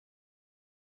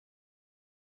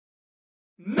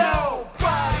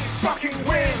Nobody fucking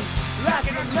wins. Like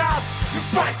it or not, you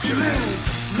fight to lose.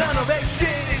 None of that shit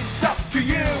is up to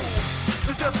you.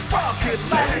 So just fuck it,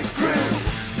 let it through.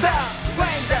 Stop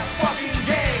playing that fucking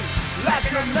game. Like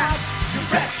it or not, you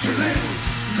bet you lose.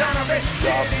 None of that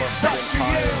shit is up to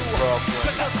you. So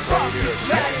just fuck it,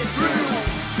 let it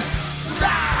through.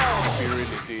 Now! He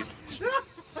really did.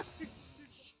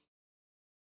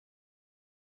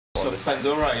 So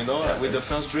Pandora, you know, with the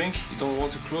first drink, you don't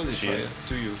want to close it, Cheers. right?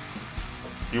 Do you?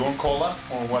 You want cola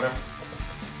or whatever?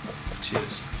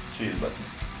 Cheers. Cheers, but.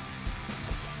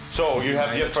 So you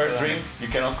have your first drink, you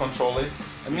cannot control it.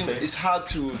 I mean, it's hard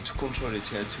to control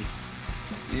it, yeah, too.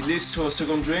 It leads to a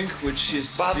second drink, which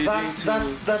is But leading that's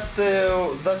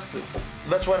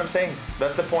what I'm saying.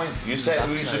 That's the point. You said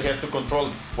we should have to control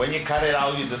it. When you cut it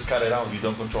out, you just cut it out. You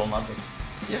don't control nothing.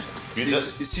 Yeah,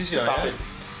 It's easier. stop Yeah? it.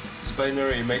 It's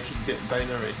binary. You make it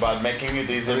binary. But making it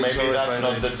easier, It's maybe always that's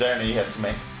not binary. the journey you have to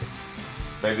make.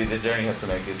 Maybe the journey you have to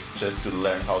make is just to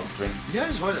learn how to drink. Yeah,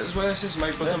 that's what I say.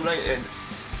 My bottom line, and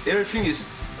everything is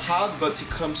hard, but it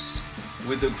comes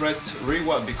with a great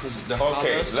reward because the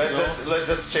Okay, hardest. let's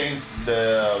just change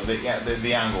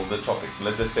the angle, the topic.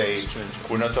 Let's just say Strange.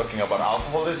 we're not talking about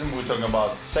alcoholism. We're talking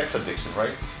about sex addiction,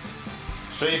 right?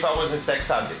 So if I was a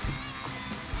sex addict,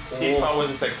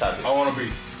 I want to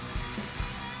be.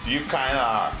 you kind of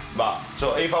are. But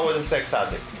so if I was a sex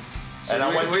addict, So and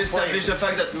I went we to established play, the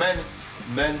fact that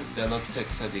men, they're not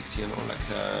sex addicts, you know, like.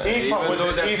 if I was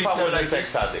a like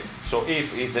sex addict, so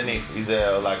if is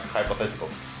a like hypothetical.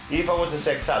 If I was a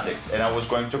sex addict and I was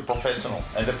going to professional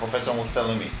and the professional was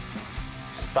telling me,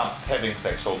 stop having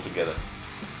sex altogether,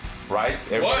 right?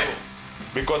 Why?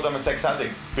 Because I'm a sex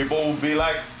addict. People will be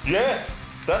like, yeah,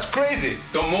 that's crazy.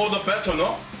 The more the better,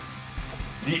 no?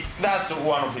 That's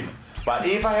one opinion. But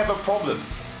if I have a problem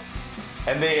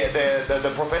and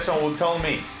the professional will tell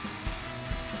me,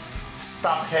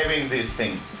 stop having this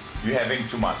thing, you're having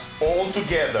too much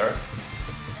altogether,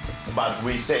 but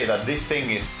we say that this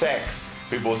thing is sex,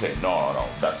 people say, no,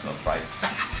 that's not right.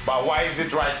 But why is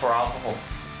it right for alcohol?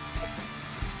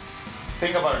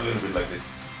 Think about it a little bit like this.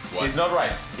 What? It's not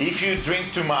right. If you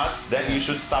drink too much, then you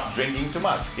should stop drinking too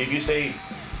much. If you say,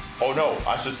 oh no,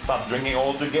 I should stop drinking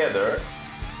altogether,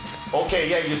 okay,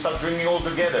 yeah, you stop drinking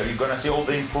altogether, you're gonna see all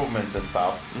the improvements and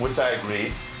stuff, which I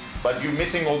agree, but you're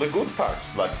missing all the good parts,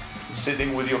 like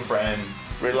sitting with your friend,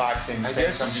 relaxing, I saying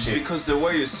guess some shit. because the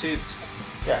way you see it,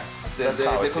 Yeah, that's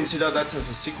how I they see consider that as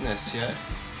a sickness, yeah.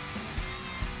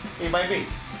 it. It might be.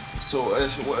 So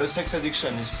a sex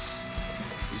addiction is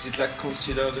it like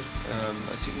considered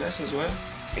a sickness as well?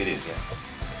 It is,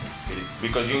 yeah. It is.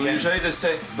 Because So you can... usually they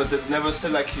say, but they never say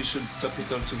like you should stop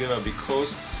it altogether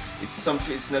because it's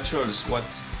something, it's natural, it's what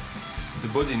the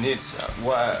body needs.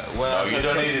 No, you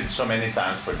don't need it so many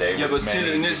times per day. Yeah, with but still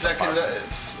many it needs like different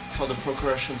parts. for the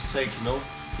procreation's sake, you know,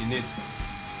 you need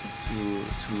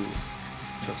to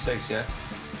have sex, yeah.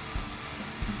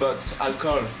 But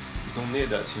alcohol, you don't need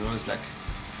that, you know. It's like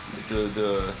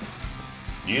the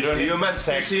You don't need human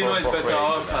sex species, you know, for is better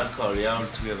procreation, off man. alcohol, yeah,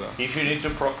 altogether. If you need to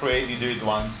procreate, you do it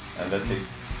once, and that's it.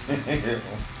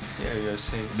 Yeah, you're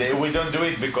saying. We don't do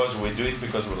it because we do it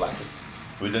because we like it.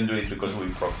 We don't do it because we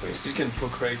You procreate. still can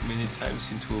procreate many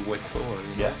times into a wet towel, you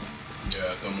know? Yeah.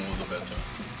 Yeah, the more the better.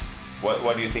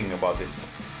 What do you think about this?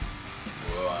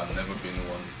 Well, I've never been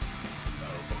one.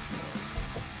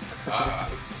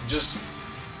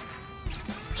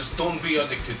 Just don't be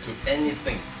addicted to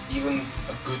anything, even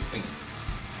a good thing.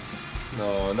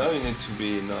 No, now you need to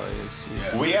be, no, it's,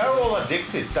 Yeah. We are all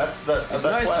addicted. That's It's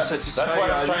nice to satisfy That's what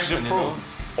your I'm trying to addiction, you prove.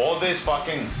 know? All this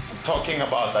fucking talking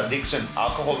about addiction,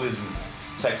 alcoholism,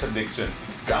 sex addiction,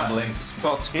 gambling.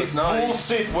 sport, but It's now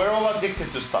bullshit. We're all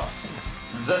addicted to stuff.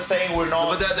 Just saying we're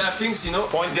not. But there are things, you know,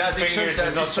 Pointing the addictions fingers are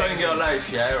is not destroying saying your anything.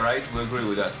 life, yeah, right? We agree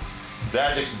with that.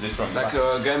 The addiction destroying Like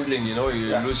life. gambling, you know, you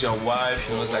Yeah. lose your wife,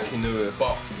 you know, it's like in a...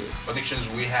 But addictions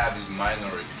we have is minor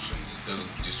addictions. It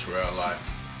doesn't destroy our life.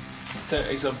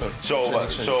 Example. So, which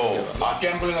addiction so- you talking about? Like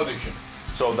gambling addiction.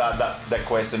 So the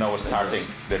question I was starting,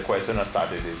 the question I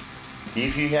started is,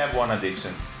 if you have one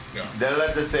addiction, Yeah. then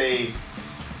let's just say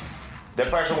the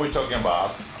person we're talking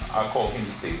about, I call him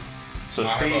Steve. So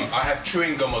Steve, I have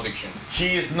chewing gum addiction.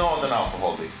 he is not an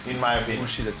alcoholic, in my opinion.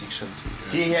 Bullshit addiction too.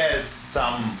 He has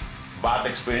some bad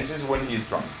experiences when he's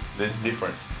drunk. There's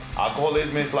difference.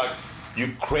 Alcoholism is like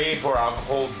you crave for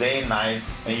alcohol day and night,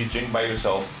 and you drink by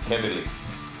yourself heavily.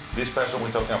 This person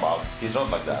we're talking about, he's not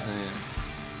like that. So,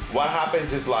 yeah. What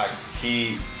happens is like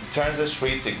he turns the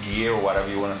streets a gear or whatever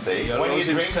you want to say. He When he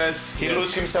loses drinks, himself, he yes.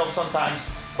 loses himself sometimes,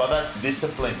 but that's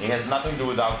discipline. It has nothing to do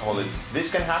with alcoholism.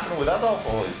 This can happen without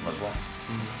alcoholism as well.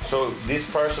 So this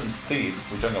person, Steve,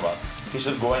 we're talking about, he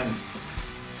should go and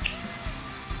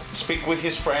speak with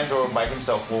his friends or by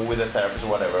himself or with a therapist or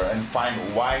whatever and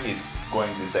find why he's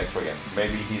going this extra again.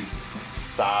 Maybe he's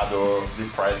sad or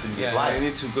depressed in his life. I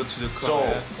need to go to the car.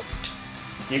 So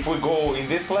if we go in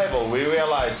this level, we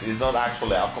realize it's not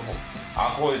actually alcohol.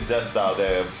 Alcohol is just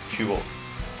the fuel.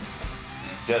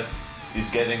 Just is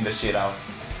getting the shit out.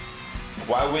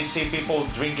 Why we see people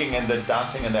drinking and they're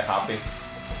dancing and they're happy?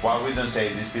 Why we don't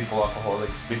say these people are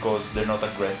alcoholics? Because they're not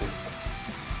aggressive.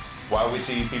 Why we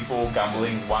see people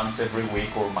gambling once every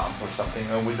week or month or something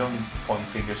and we don't point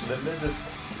fingers to them? They're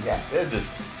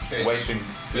just wasting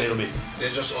a little bit. They're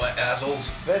just assholes.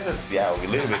 They're just, a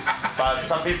little bit. But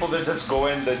some people, they just go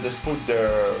in, they just put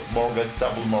their mortgage,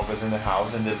 double mortgage in their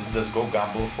house and they just go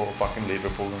gamble for fucking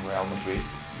Liverpool and Real Madrid.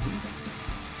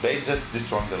 They just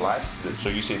destroy their lives. So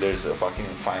you see there's a fucking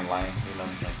fine line, you know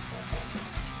what I'm saying?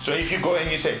 So if you go and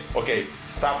you say, okay,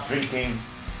 stop drinking,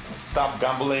 stop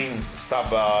gambling,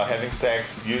 stop having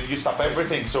sex, you stop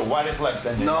everything. So what is left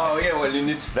then? No, you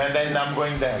need to... Then I'm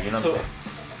going there, you know what I'm saying?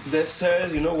 They say,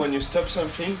 when you stop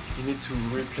something, you need to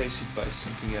replace it by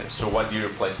something else. So what do you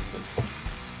replace it with?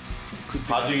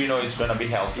 How do you know it's gonna be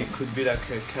healthy? It could be like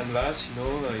a canvas, it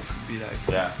could be like...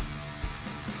 Yeah.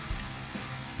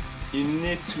 You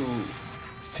need to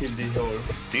fill the hole.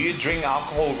 Do you drink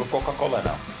alcohol with Coca-Cola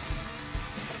now?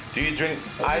 Do you drink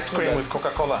ice cream with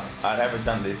Coca-Cola? I haven't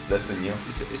done this, that's a new.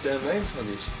 Is there a name for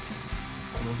this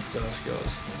monster of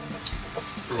yours?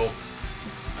 Float.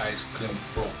 Ice cream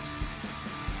float.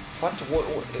 What?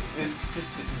 It's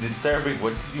just disturbing.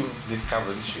 Where did you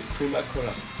discover this shit? Crema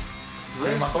Cola.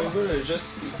 Crema Cola? We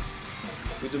just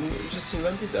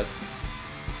invented that.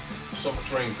 Soft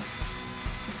drink.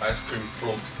 Ice cream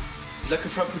float. It's like a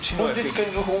frappuccino, I think. I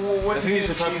think it's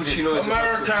a frappuccino.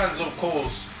 Americans, of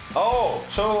course. Oh,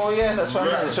 so yeah, that's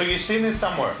right. So you've seen it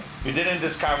somewhere. You didn't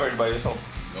discover it by yourself.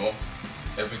 No.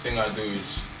 Everything I do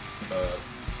is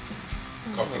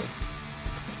copy.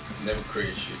 Never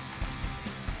create shit.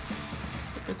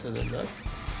 Better than that.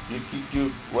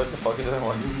 You what the fuck is that?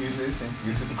 Why do you use this and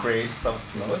use it to create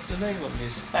stuff? No? What's the name of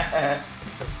this?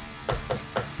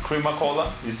 Crema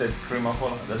Cola? You said Crema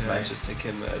Cola? That's nice. Just a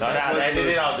second. No, I edit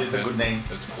it out. It's a good name.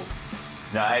 That's cool.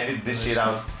 No, I edit this shit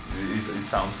out. It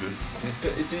sounds good.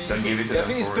 Don't give it to I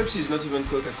think it's them Pepsi, it's not even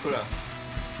Coca-Cola.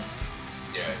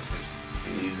 Yeah,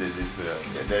 it's this.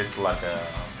 There's like a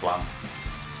plant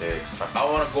extract. I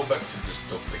want to go back to this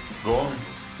topic. Go on.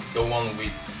 The one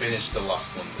we finished the last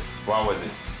one with. What was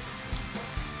it?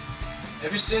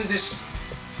 Have you seen this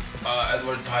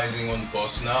advertising on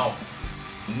Boss Now?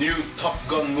 New Top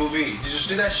Gun movie. Did you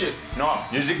see that shit? No.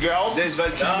 Is it girls? There's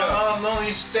Val Kilmer. No,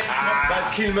 he's saying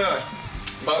Val Kilmer.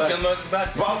 Val Kilmer's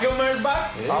back. Val Kilmer is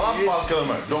back? Yeah, I love he is. Val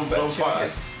Kilmer. Don't fuck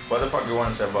it. What the fuck you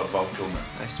want to say about Val Kilmer?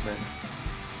 Nice man.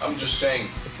 I'm just saying,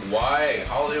 why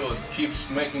Hollywood keeps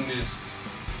making these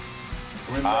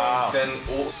remakes and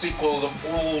all sequels of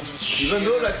old shit. Even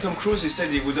though like Tom Cruise, he said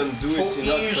he wouldn't do it. For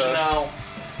years now.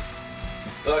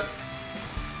 Like,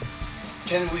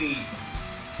 can we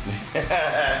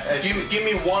give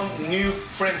me one new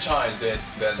franchise that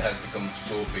has become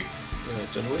so big?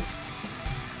 John Wick.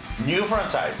 New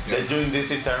franchise. Yeah. They're doing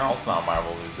this Eternals now.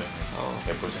 Marvel is doing it. Oh.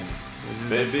 They're pushing. This is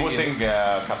They're the big pushing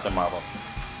Captain Marvel.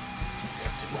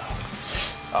 Captain Marvel.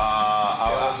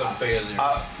 That was a failure.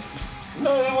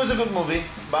 No, it was a good movie,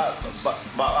 but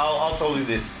I'll tell you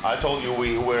this. I told you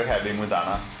we were having with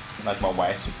Anna, like my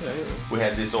wife. We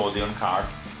had this Odeon card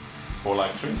for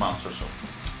like 3 months or so.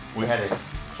 We had it,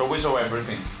 so we saw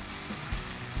everything.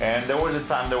 And there was a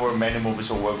time there were many movies,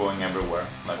 so we're going everywhere,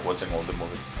 like watching all the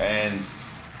movies. And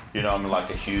I'm like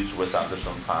a huge Wes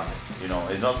Anderson fan.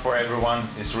 It's not for everyone.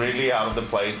 It's really out of the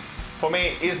place. For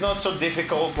me, it's not so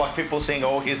difficult. Like people saying,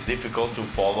 "Oh, he's difficult to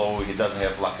follow. He doesn't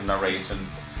have like a narration.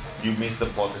 You miss the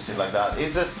plot and shit like that."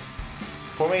 It's just,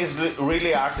 for me, it's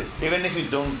really artsy. Even if you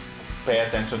don't pay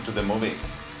attention to the movie,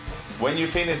 when you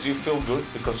finish, you feel good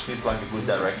because he's like a good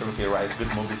director. He writes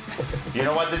good movies. You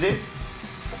know what they did?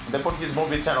 They put his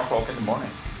movie 10 o'clock in the morning.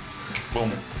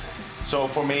 Boom. So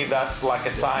for me, that's like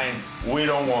a sign we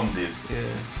don't want this.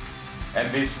 Yeah.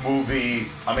 And this movie,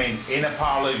 in a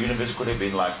parallel universe, could have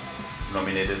been like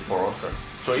nominated for Oscar.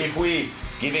 So if we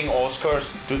giving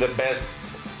Oscars to the best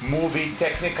movie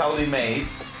technically made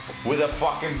with a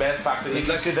fucking best actor, if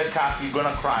you see the cast, you're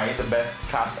gonna cry. The best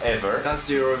cast ever. That's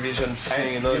the Eurovision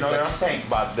thing, And, you know what I'm saying?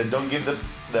 But they don't give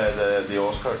the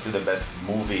Oscar to the best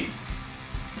movie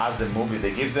as a movie.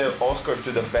 They give the Oscar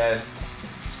to the best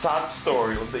sad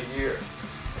story of the year.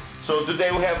 So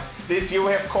today we have this year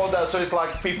we have called so it's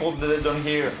like people that don't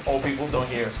hear, all people don't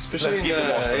hear. Especially Let's in give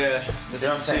them Oscar. the You know what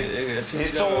I'm saying?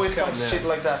 It's always some shit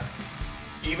like that.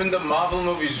 Even the Marvel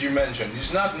movies you mentioned,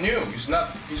 it's not new. It's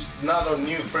not a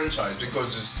new franchise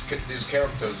because these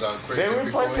characters are created They're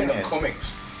before in replacing the it.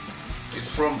 comics. It's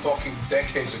from fucking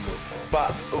decades ago.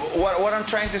 But what I'm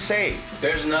trying to say,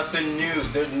 There's nothing new.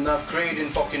 They're not creating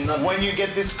fucking nothing. when you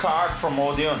get this card from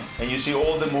Odeon and you see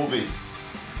all the movies,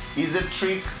 is a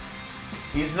trick.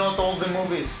 It's not all the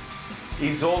movies.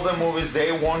 It's all the movies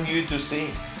they want you to see.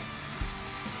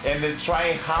 And they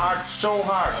try hard, so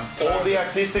hard, all the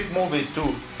artistic movies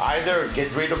to either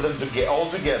get rid of them to get all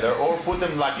together or put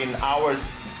them like in hours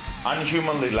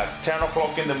unhumanly, like 10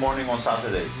 o'clock in the morning on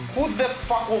Saturday. Who the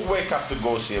fuck will wake up to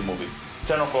go see a movie?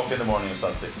 10 o'clock in the morning on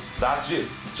Saturday. That's it.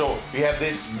 So you have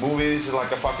this movie, this is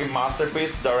like a fucking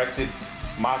masterpiece, directed,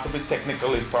 masterpiece,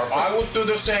 technically perfect. I would do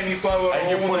the same if I were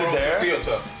And you put owner it of the there?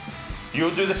 theater. You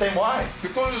do the same. Why?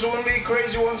 Because only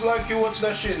crazy ones like you watch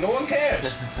that shit. No one cares.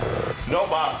 No,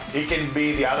 but it can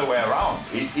be the other way around.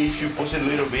 If you push it a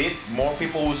little bit, more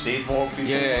people will see it, more people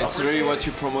will Yeah, it's really appreciate what it.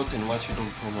 you promote and what you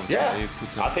don't promote. Yeah, You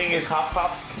put, I think it's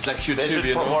half-half. it's like They YouTube, should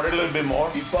you know. promote it a little bit more.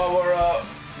 If I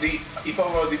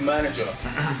were the manager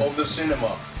of the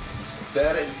cinema,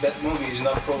 that movie is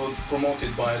not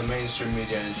promoted by the mainstream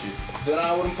media and shit, then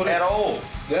I wouldn't put it At all.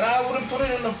 Then I wouldn't put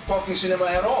it in the fucking cinema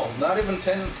at all. Not even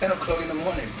 10 o'clock in the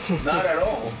morning. Not at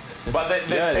all. But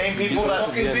the Yeah, same it's people business that...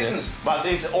 Fucking yeah, business. But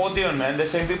it's Odeon, man. The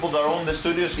same people that own the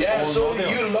studios Yeah, own so Odeon.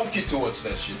 you're lucky to watch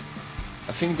that shit.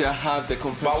 I think they have the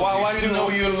compared But to why- the- why You do should know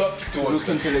you're lucky to watch look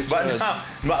that shit. But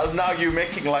intellectuals. now you're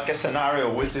making like a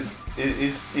scenario which is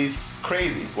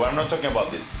crazy. Well, I'm not talking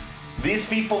about this. These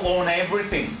people own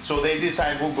everything, so they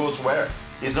decide who goes where.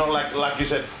 It's not like you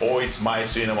said, oh, it's my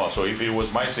cinema. So if it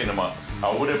was my cinema, I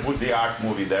would have put the art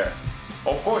movie there.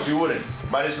 Of course you wouldn't,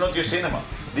 but it's not your cinema.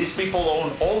 These people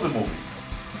own all the movies,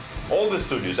 all the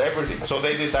studios, everything. So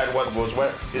they decide what goes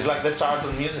where. It's like the chart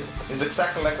on music. It's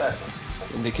exactly like that.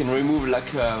 And they can remove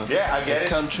like Yeah, I get it.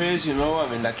 countries, you know. I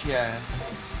mean, like yeah.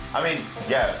 I mean,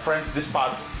 yeah, Friends, this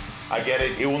parts, I get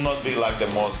it. It will not be like the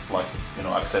most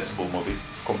accessible movie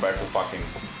compared to fucking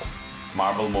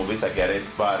Marvel movies. I get it,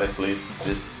 but at least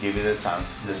just give it a chance.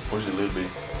 Just push it a little bit,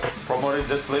 promote it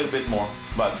just a little bit more.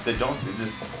 But they don't. They're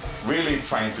just really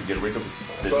trying to get rid of it.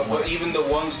 They don't want But it. even the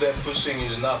ones they're pushing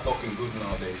is not fucking good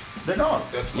nowadays. They're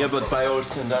not. That's Yeah, not but proper. by all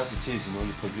standards it is, you know,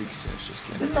 the public just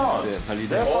can They're not. validate.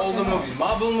 They're All the fucking movies,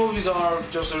 Marvel movies are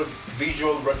just a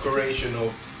visual recreation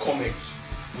of comics,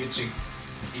 which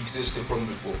existed from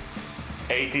before.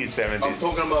 80s, 70s. I'm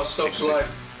talking about stuff 60s. like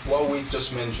what we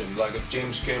just mentioned, like a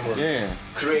James Cameron Yeah.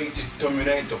 created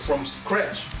Terminator from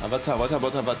scratch. Avatar, what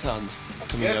about Avatar?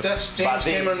 Coming Yeah, up. that's But, James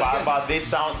Cameron again. but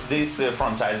this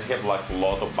franchise have like a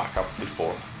lot of backup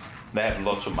before. They have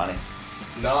lots of money.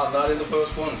 No, not in the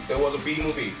first one. There was a B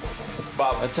movie.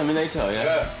 But Terminator, yeah.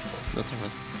 Yeah. Not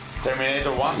even.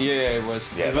 Terminator 1. Yeah, it was.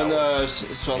 Yeah, Even that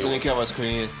Schwarzenegger was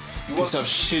calling it It piece of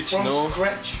shit, you from know.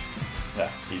 scratch. Yeah,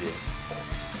 he did.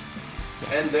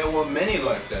 And there were many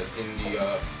like that in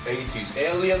the 80s.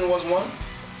 Alien was one.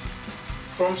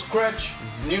 From scratch,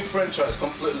 new franchise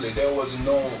completely. There was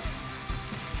no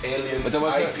Alien But there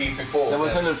was IP before. There that.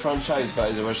 wasn't a franchise,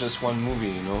 but there was just one movie,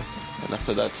 you know. And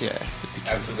after that, yeah, it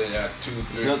became. After that, yeah, 2, 3,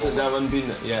 It's not 4. that there haven't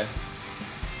been, yeah.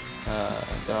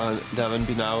 They haven't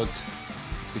been out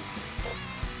with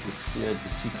the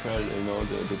sequel, you know,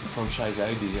 the franchise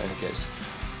idea, I guess.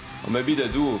 Or maybe they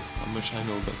do. How much I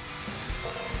know, but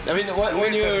I mean, when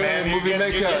Listen, you're man, a movie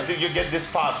maker, you get this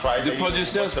pass, right? the And you-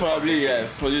 producers what the fuck probably, is it? yeah,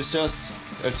 producers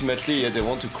ultimately, yeah, they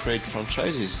want to create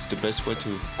franchises. It's the best way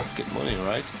to get money,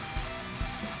 right?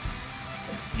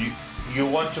 You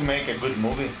want to make a good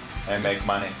movie and make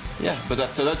money. Yeah, but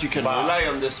after that, you can But- rely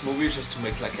on this movie just to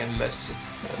make like endless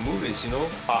movies, you know.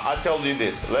 I tell you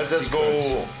this. Let's just go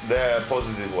Sequence. the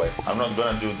positive way. I'm not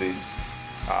gonna do this.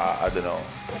 I don't know.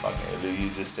 Okay,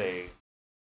 you just say.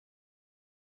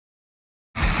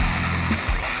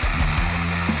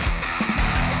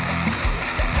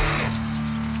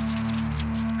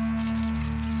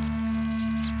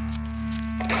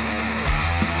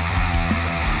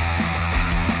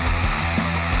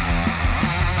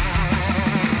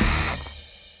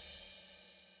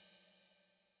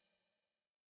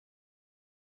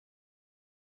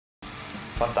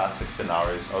 Fantastic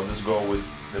scenarios. I'll just go with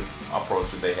the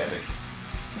approach that they have.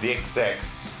 The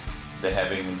execs they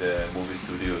having in the movie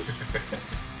studios,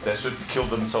 they should kill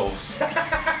themselves.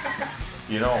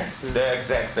 You know, the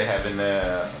execs they have in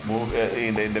the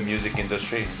in the music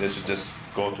industry, they should just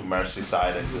go to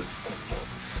Merseyside and just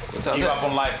give up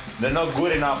on life. They're not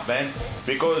good enough, man.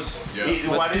 Because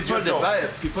what is your job?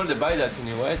 People they buy that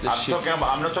anyway.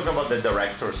 I'm not talking about the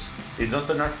directors. It's not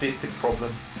an artistic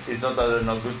problem. It's not that they're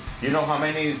not good. You know how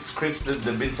many scripts that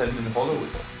they've been sent in Hollywood?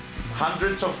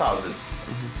 Hundreds of thousands.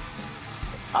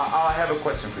 I have a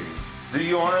question for you. Do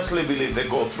you honestly believe they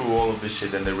go through all of this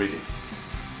shit and they read it?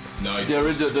 No, they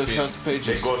read the first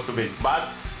pages. It goes to bin. But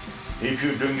if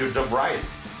you're doing your job right,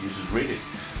 you should read it.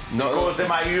 No, because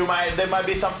there might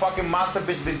be some fucking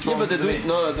masterpiece being thrown. Yeah, but they're doing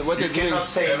what they're doing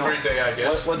every day, I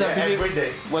guess. What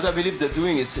I believe they're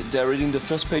doing is they're reading the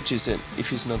first pages, and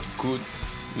if it's not good,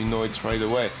 you know it right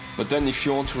away. But then if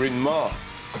you want to read more,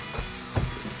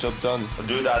 job done.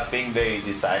 Dude, I think they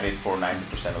decided for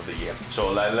 90% of the year.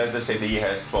 So let's just say the year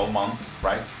has 12 months,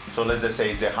 right? So let's just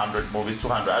say it's 100 movies,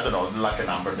 200, I don't know, like a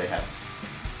number they have.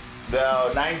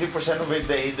 The 90% of it,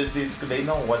 they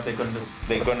know what they're gonna do.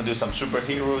 They're gonna do some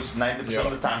superheroes 90%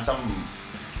 of the time,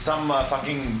 some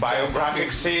fucking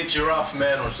biographic shit. Giraffe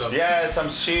Man or something. Yeah, some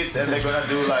shit, and they're gonna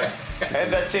do like,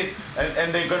 and that's it.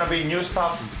 And they're gonna be new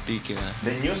stuff.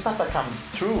 The new stuff that comes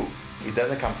through, it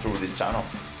doesn't come through this channel.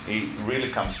 It really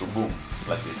comes through boom,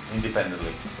 like this,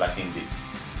 independently, like indie.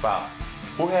 But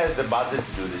who has the budget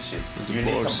to do this shit? You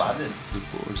need some budget.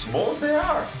 The balls they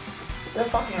are. They're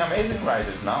fucking amazing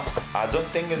writers now. I don't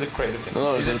think it's a creative thing.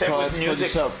 No, it's the same with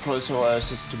music. Producer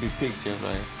has to be picked, yeah,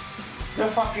 right?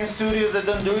 They're fucking studios that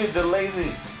don't do it. They're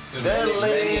lazy. They're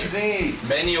lazy.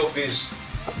 Many of these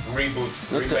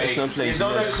reboots, remakes, it's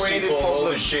not a creative all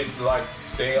the shit, like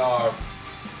they are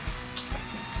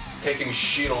taking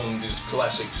shit on these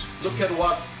classics. Look at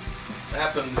what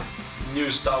happened in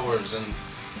New Star Wars and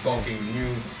fucking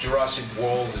new Jurassic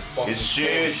World is fucking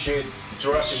shit.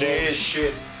 Jurassic World is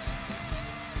shit.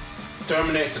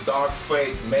 Terminator, Dark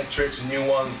Fate, Matrix, new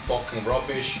one, fucking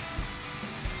rubbish.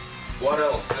 What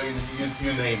else?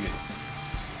 You name it.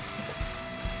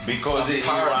 Because you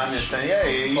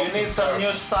understand, you need some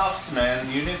new stuffs, man.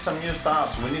 You need some new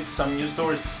stuffs. We need some new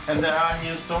stories, and there are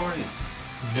new stories.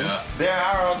 Yeah. They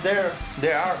are out there.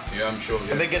 They are. Yeah, I'm sure.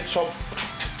 Yeah. And they get chopped.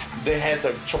 Their heads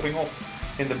are chopping off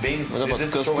in the bin. What about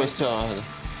Ghostbuster?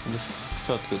 The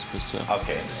third Ghostbuster.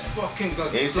 Okay. It's fucking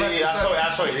like.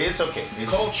 I'm sorry. It's okay.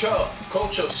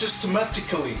 Culture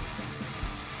systematically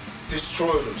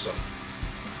destroyed or something.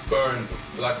 Burned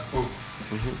like a book.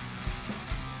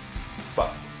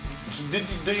 But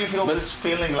do you feel this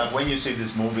feeling like when you see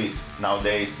these movies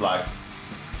nowadays, like,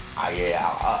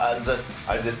 I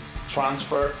just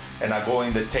transfer and I go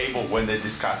in the table when they're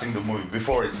discussing the movie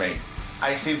before it's made.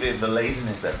 I see the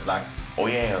laziness there, like, oh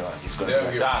yeah, it's gonna be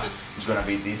like that. It's gonna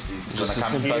be this. It's just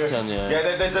gonna come here. Pattern,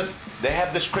 they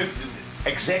have the script.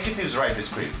 Executives write the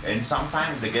script, and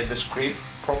sometimes they get the script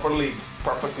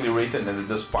perfectly written, and they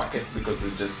just fuck it because they're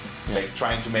just like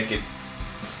trying to make it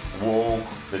woke.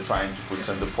 They're trying to put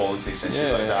some of the politics and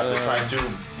shit like that. They're trying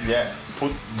to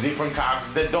put different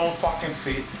characters that don't fucking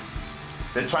fit.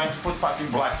 They're trying to put fucking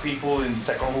black people in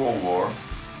Second World War.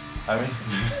 I mean,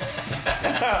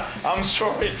 I'm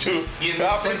sorry to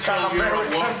African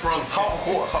Americans. How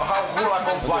I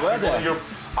call black people in Europe,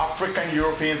 African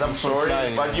Europeans. I'm sorry,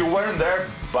 but you weren't there,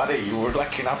 buddy. You were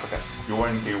like in Africa. You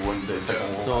weren't here when the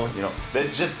Second World War. You know, they're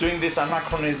just doing this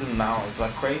anachronism now. It's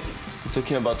like crazy. I'm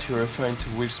talking about you referring to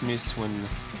Will Smith when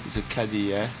he's a caddy,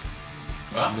 yeah?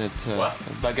 What? That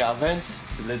Bagar Vance,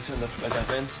 the legend of Bagar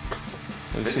Vance.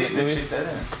 Have you seen that movie?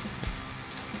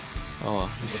 Oh,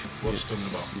 what's talking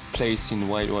about? He plays in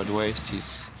Wild Wild West.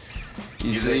 He's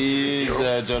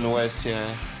John West,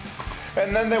 yeah.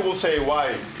 And then they will say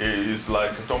why it's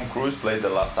like Tom Cruise played The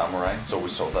Last Samurai, so we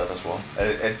saw that as well.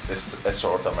 A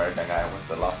short American guy was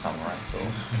The Last Samurai, so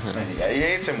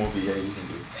it's a movie, you can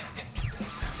do it.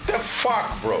 The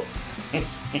fuck, bro?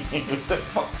 The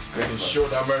fuck?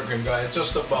 Short American guy, it's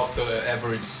just about the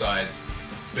average size,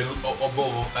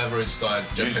 above average size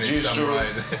Japanese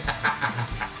samurais.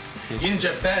 In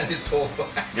Japan, he's tall.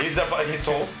 He's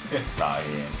tall? Nah,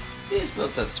 he ain't. He's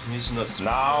not small.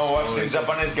 Now I've seen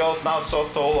Japanese girls now so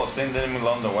tall. I've seen them in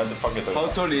London. What the fuck are you talking about?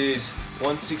 How tall he is?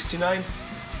 169?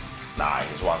 Nah,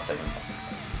 he's 170.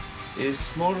 He's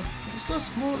small? He's not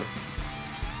small.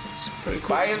 It's pretty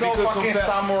cool. But he's no fucking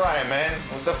samurai, man.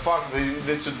 What the fuck?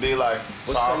 This should be like.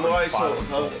 But samurai, so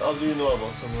how do you know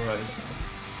about samurai?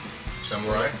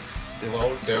 Samurai? They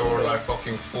were like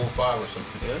fucking 4'5" or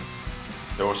something. Yeah?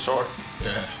 They were short.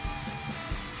 Yeah.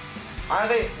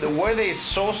 Were they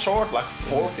so short, like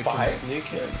 4'5"? They can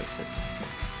sneak, yeah, that's it.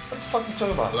 What the fuck are you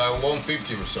talking about? Like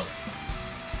 150 or something.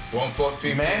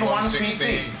 150, Man,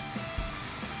 160.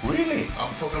 150? Really?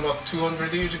 I'm talking about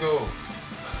 200 years ago.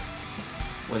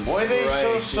 when Why are they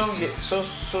Sprite so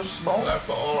small? Like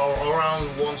for around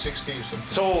 160 or something.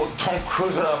 So Tom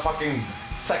Cruise is a fucking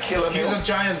Shaquille He's O'Neal. a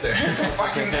giant there.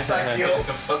 Fucking Shaquille.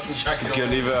 A fucking Shaquille.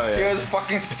 Oliver, He yeah. was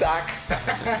fucking stuck.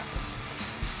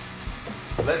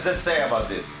 Let's just say about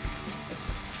this.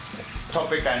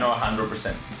 Topic I know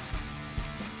 100%.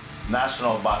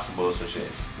 National Basketball Association,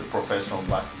 the professional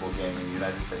basketball game in the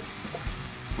United States.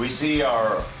 We see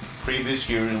our previous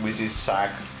years, we see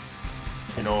Shaq,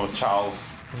 Charles.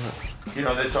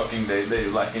 They're talking, they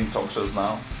like in talk shows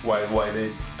now. Why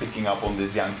they picking up on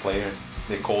these young players?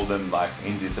 They call them like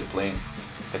indisciplined.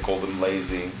 They call them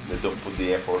lazy. They don't put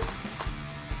the effort.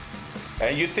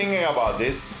 And you're thinking about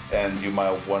this, and you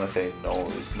might want to say, no,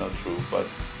 it's not true, but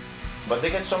they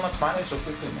get so much money so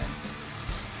quickly, man.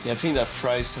 Yeah, I think that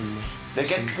fries some. They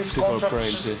get some this people contract,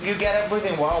 crazy. you get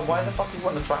everything. Wow, why the fuck you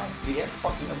want to try? You get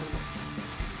fucking everything.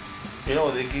 They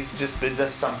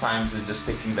just sometimes they're just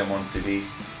picking them on TV,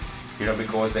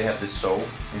 because they have this show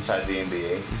inside the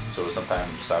NBA. So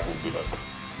sometimes Zach will be like,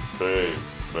 hey,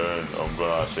 man, I'm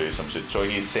gonna say some shit. So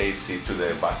he says it to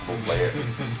the basketball player.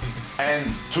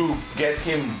 And to get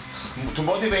him, to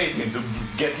motivate him, to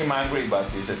get him angry, but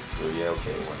he said, oh, yeah,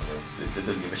 okay, whatever. They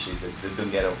don't give a shit, they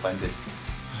don't get offended.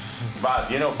 But,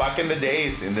 back in the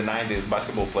days, in the 90s,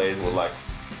 basketball players were like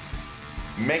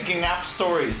making up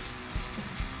stories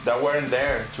that weren't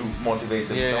there to motivate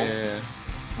themselves,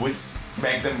 which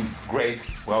make them great.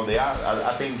 Well, they are.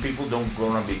 I think people don't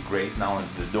want to be great now and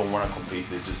they don't want to compete.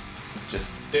 They just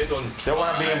they don't try. They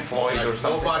want to be employed or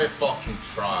something. Nobody fucking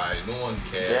tries. No one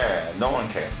cares. Yeah, no one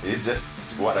cares. It's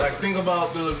just whatever. Like think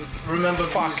about remember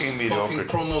Fucking these mediocre. fucking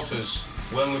promoters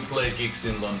when we play gigs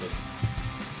in London.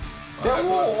 They're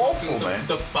all fucking awful, man.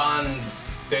 The bands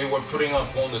they were putting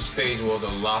up on the stage were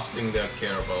the last thing they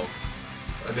care about.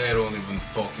 They don't even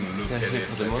fucking look at it.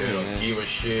 They don't give a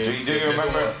shit. Do you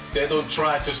remember? They don't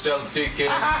try to sell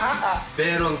tickets.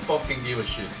 They don't fucking give a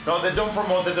shit. No, they don't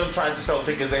promote, they don't try to sell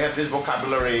tickets. They have this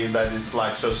vocabulary that is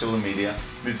like social media.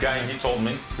 This guy, he told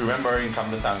me, remember in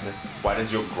Camden Town, he said, what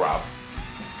is your grab?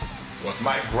 What's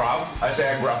My grab? I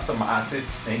said, I grabbed some asses.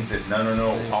 And he said,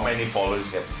 no. How many followers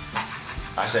you have?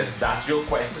 I said, that's your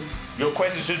question? Your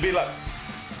question should be like,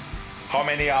 how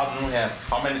many albums you have?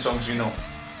 How many songs you know?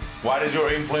 What is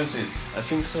your influences? I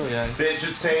think so, yeah. They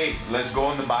should say, let's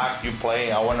go in the back, you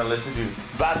play, I want to listen to you.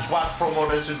 That's what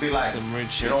promoters should be like. Some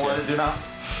rich you know shit, what yeah. they do now?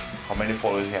 How many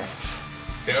followers you have?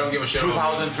 They don't give a shit.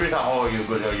 2,000, 3,000, oh, you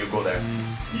go there.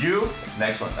 You,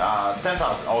 next one,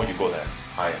 10,000, oh, you go there,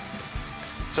 higher.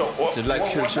 So, what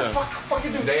culture. the fuck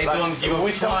you do? They Like, don't give a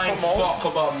we flying self-promote?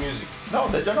 fuck about music. No,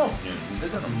 they don't know music. They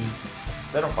don't know music.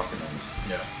 They don't fucking know music.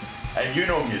 Yeah. And you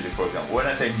know music, for example. When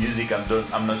I say music,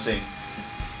 I'm not saying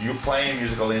you play a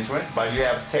musical instrument, but you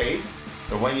have taste.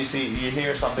 And when you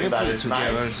hear something that is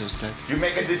nice, you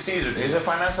make a decision. It's a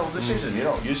financial decision,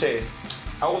 You say,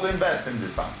 I will invest in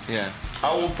this band. Yeah.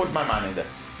 I will put my money there.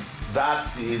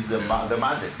 That is the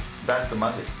magic. That's the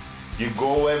magic. You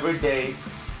go every day.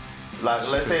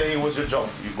 Like, let's say it was your job.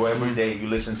 You go every day, you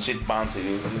listen shit bands,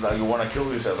 you want to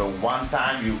kill yourself. And one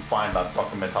time you find that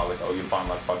fucking Metallica or you find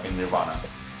like fucking Nirvana.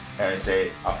 And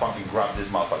say, I fucking grab this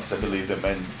motherfuckers, I believe them,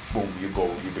 and boom, you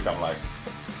become like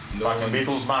fucking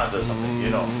Beatles manager or something,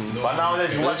 But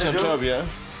nowadays, what That's they your do? job, yeah?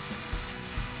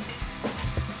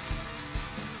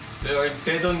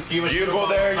 They don't give a shit. You go about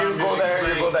there, how you go music there, you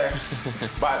plays. go there.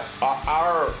 But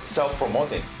our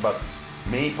self-promoting, but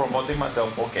me promoting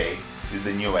myself, okay, is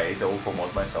the new age, I will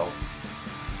promote myself.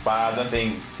 But I don't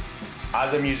think,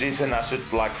 as a musician, I should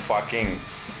like fucking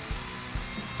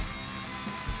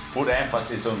put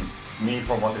emphasis on me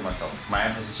promoting myself. My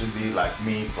emphasis should be like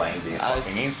me playing the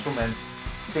fucking instrument,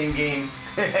 singing,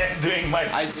 doing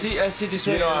my I see this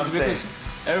way, You know what I'm because saying?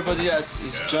 everybody has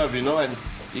his job, and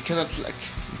you cannot like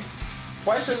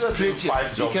Why should I do split it.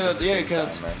 5 jobs You at the same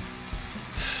cannot time,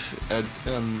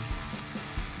 man?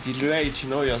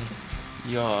 dilute,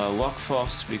 your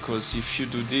workforce, because if you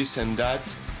do this and that,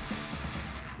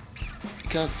 you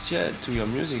can't do your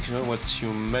music, what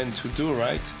you meant to do,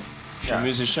 right? If you're a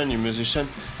musician,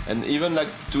 and even like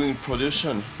doing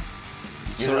production,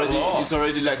 it's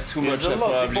already like too much,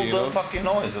 probably. People don't fucking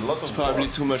know. It's a lot of It's probably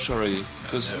work. too much already,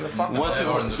 because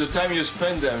Never the time you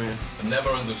spend there. I never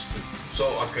understood. So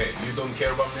okay, you don't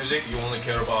care about music, you only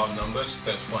care about numbers,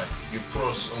 that's fine. You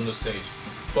pros on the stage.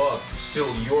 But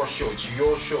still your show, it's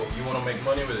your show, you wanna make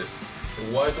money with it.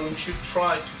 Why don't you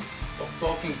try to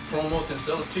fucking promote and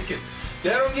sell a ticket?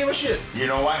 They don't give a shit. You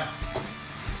know why?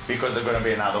 Because there's gonna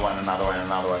be another one.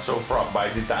 So by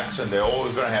deduction, they're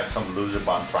always gonna have some loser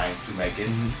band trying to make it.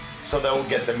 So they will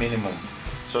get the minimum.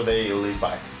 So they live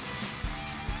by.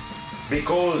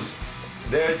 Because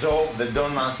Their job, they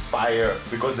don't inspire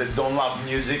because they don't love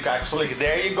music. Actually,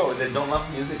 there you go. They don't love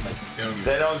music.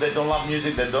 They don't love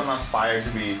music. They don't inspire to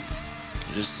be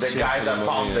Just the guys that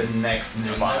found the next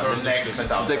Nirvana, the next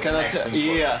metal. So they cannot next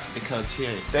hear. They can't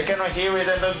hear it. They cannot hear it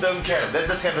and they don't care. They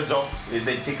just have a job.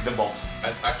 They tick the box.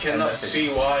 I cannot see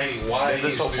why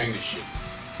he's doing this shit.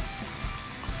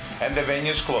 And the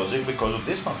venue's closing because of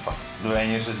this motherfuckers. The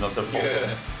venues is not their fault.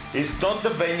 Yeah. It's not the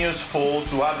venue's fault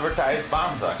to advertise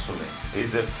bands actually.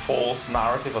 It's a false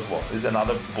narrative as well. It's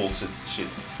another bullshit shit.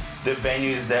 The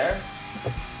venue is there.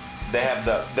 They have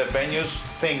the venue's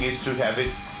thing is to have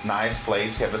it nice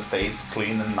place, have a stage,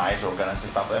 clean and nice, organized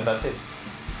and stuff, and that's it.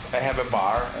 I have a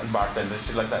bar and bartenders,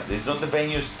 shit like that. It's not the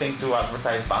venue's thing to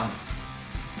advertise bands.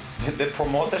 The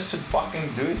promoters should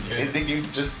fucking do it. Yeah. You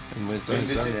just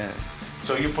Yeah.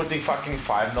 so you're putting fucking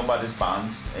 5 nobody's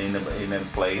bands in a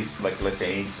place, like let's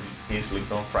say in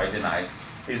Sleepton, Friday night.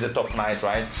 It's a top night,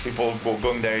 right? People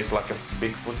going there is like a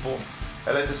big football.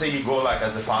 And let's say you go like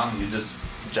as a fan, you just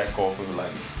jack off with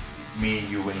like me,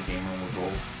 you and him, and we'll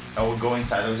go. And we'll go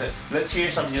inside and we say, let's hear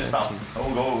some new stuff. And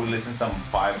we'll go, we'll listen to some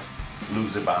 5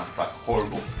 loser bands, like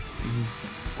horrible.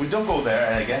 We don't go there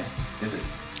and again, is it?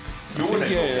 You wouldn't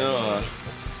go there.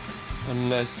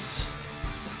 Unless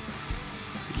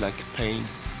you like pain.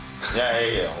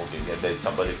 Yeah. Okay, then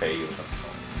somebody pay you or something.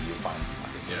 You find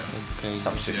Yeah. Pain.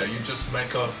 some shit. Yeah, you just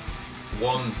make a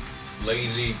one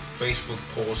lazy Facebook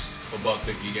post about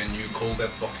the gig and you call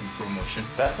that fucking promotion.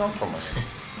 That's not promotion.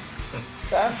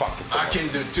 That's fucking I promotion.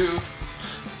 can do too.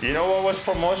 You know what was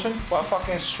promotion? What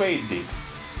fucking Suede did.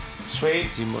 Suede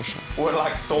Demotion. were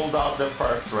like sold out the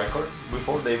first record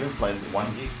before they even played one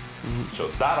gig. So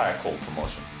that I call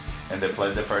promotion. And they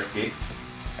played the first gig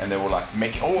and they were like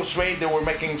making, Suede, they were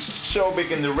making so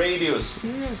big in the radios.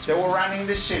 Yes. They were running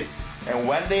this shit. And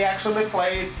when they actually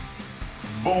played,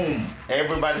 boom,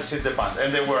 everybody shit the pants.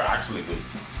 And they were actually good.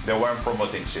 They weren't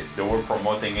promoting shit. They were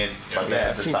promoting it, but they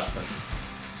had the substance.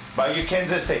 But you can't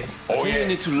just say, You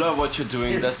need to love what you're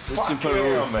doing. That's a Fuck simple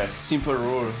yeah, rule. man. Simple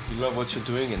rule. You love what you're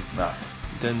doing, and No.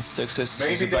 then success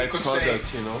is Maybe a they could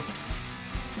byproduct. You know.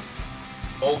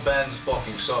 All bands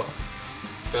fucking suck.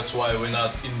 That's why we're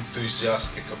not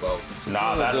enthusiastic about it.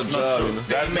 No, that's the not job, true. you know.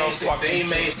 That's not fucking They true.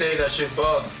 may say that shit,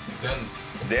 but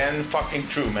Then fucking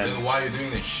true, man. then why are you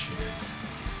doing this shit?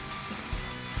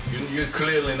 You're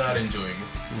clearly not enjoying it.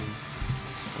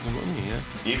 It's for the money, yeah.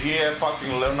 If you have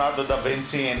fucking Leonardo da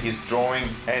Vinci and he's drawing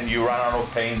and you run out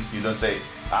of paints, you don't say,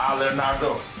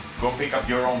 Leonardo, go pick up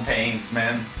your own paints,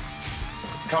 man.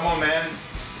 Come on, man.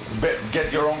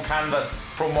 Get your own canvas.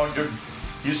 Promote your...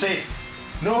 You say,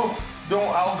 no,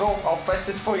 I'll fetch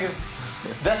it for you.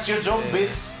 That's your job,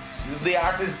 bitch. The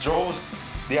artist draws.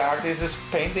 The artist is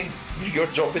painting. Your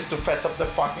job is to fetch up the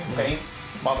fucking paints,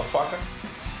 motherfucker.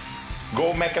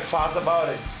 Go make a fuss about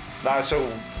it. Now, so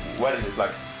what is it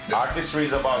like? Artistry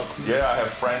is about, I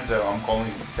have friends that I'm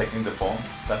calling, taking the phone.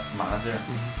 That's manager.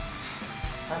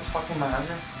 That's fucking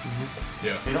manager.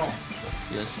 Yeah. You know,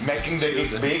 Yes. making the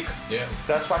gig big. Yeah.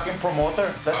 That's fucking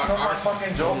promoter. That's not my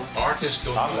fucking job. Artists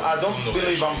don't. I don't know that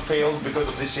believe I'm shit. failed because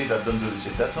of this shit. I don't do this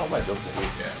shit. That's not my job to do.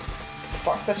 Yeah.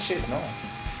 Fuck that shit, no.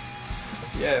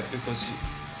 Yeah, because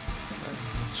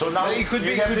So now it could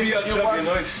be have could be this your new job, one. you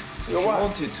know, if you what?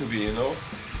 want it to be, you know,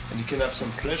 and you can have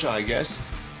some pleasure, I guess.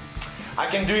 I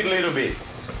can do it a little bit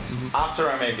after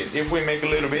I make it. If we make a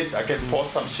little bit, I can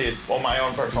post some shit on my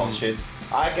own personal shit.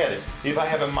 I get it. If I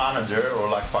have a manager or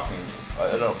like fucking,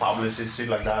 I don't know, publicist, shit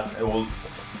like that, it will.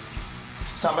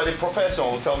 Somebody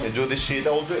professional will tell me do this shit,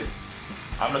 I will do it.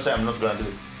 I'm not saying I'm not gonna do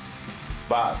it,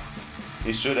 but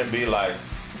it shouldn't be like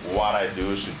what I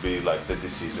do should be like the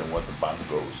decision what the band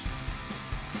goes.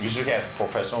 You should have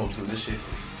professionals do this shit,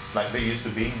 like they used to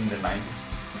be in the 90s.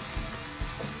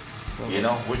 You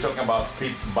know, we're talking about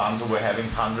bands who were having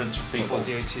hundreds of people. About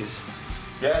the 80s.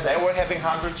 Yeah, they were having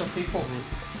hundreds of people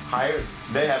hired.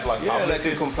 They have like Yeah, like a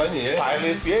publicists, company, yeah.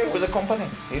 stylists. Yeah, it was a company.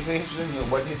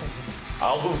 What do you think?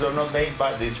 Albums are not made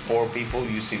by these 4 people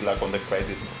you see like on the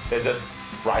credits. They're just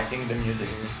writing the music.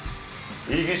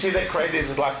 If you see the credits,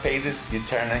 it's like pages. You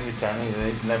turn and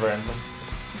it's never endless.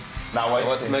 Now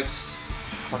What makes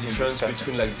the fucking difference disgusting.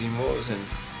 between like demos and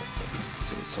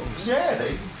songs? Yeah,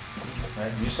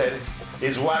 you said it.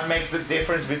 It's what makes the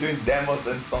difference between demos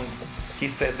and songs. He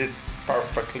said it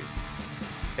perfectly.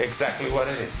 Exactly what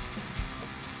it is.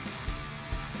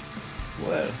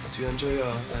 Well, do you enjoy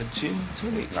a gin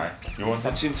tonic? Nice. You want A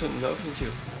some? gin tonic? No, thank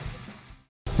you.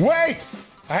 Wait!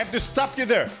 I have to stop you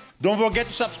there. Don't forget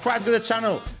to subscribe to the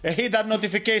channel and hit that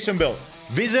notification bell.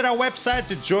 Visit our website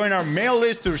to join our mail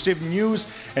list to receive news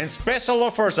and special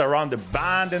offers around the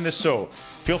band and the show.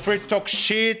 Feel free to talk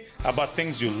shit, about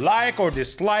things you like or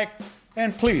dislike.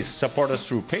 And please support us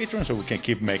through Patreon so we can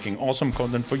keep making awesome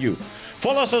content for you.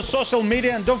 Follow us on social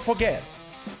media and don't forget,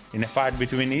 in a fight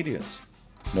between idiots,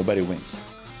 nobody wins.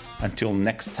 Until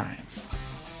next time.